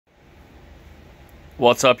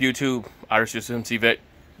What's up, YouTube? USMC Vet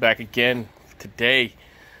back again today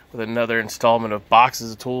with another installment of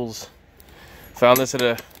boxes of tools. Found this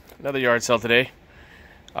at another yard sale today.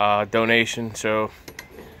 Donation, so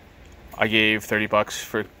I gave 30 bucks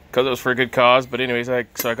because it was for a good cause. But anyways,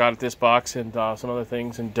 so I got this box and some other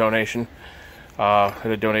things in donation at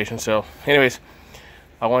a donation sale. Anyways,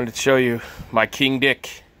 I wanted to show you my King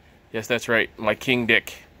Dick. Yes, that's right, my King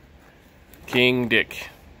Dick. King Dick.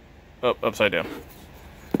 Oh, upside down.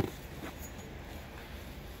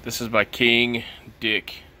 This is my King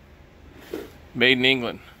Dick. Made in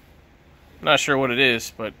England. Not sure what it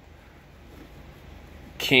is, but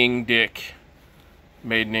King Dick.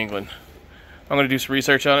 Made in England. I'm going to do some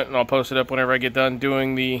research on it and I'll post it up whenever I get done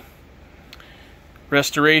doing the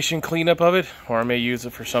restoration cleanup of it. Or I may use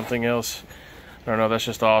it for something else. I don't know, that's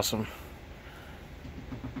just awesome.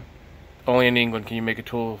 Only in England can you make a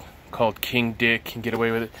tool called King Dick and get away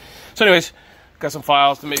with it. So anyways, got some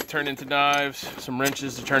files to turn into knives, some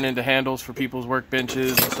wrenches to turn into handles for people's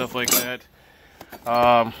workbenches and stuff like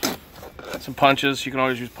that. Some punches, you can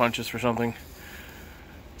always use punches for something.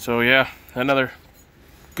 So yeah, another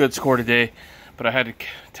good score today, but I had to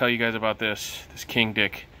tell you guys about this King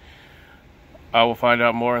Dick. I will find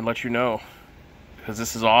out more and let you know, because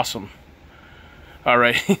this is awesome.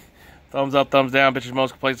 Alright, thumbs up, thumbs down, bitches,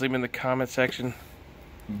 most complaints, leave them in the comment section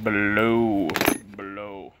below.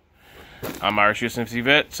 I'm USMC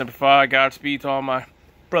Vet. Simplify, Godspeed to all my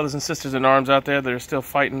brothers and sisters in arms out there that are still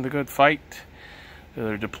fighting the good fight.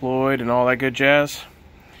 They're deployed and all that good jazz.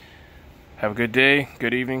 Have a good day,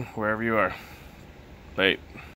 good evening, wherever you are. Bye.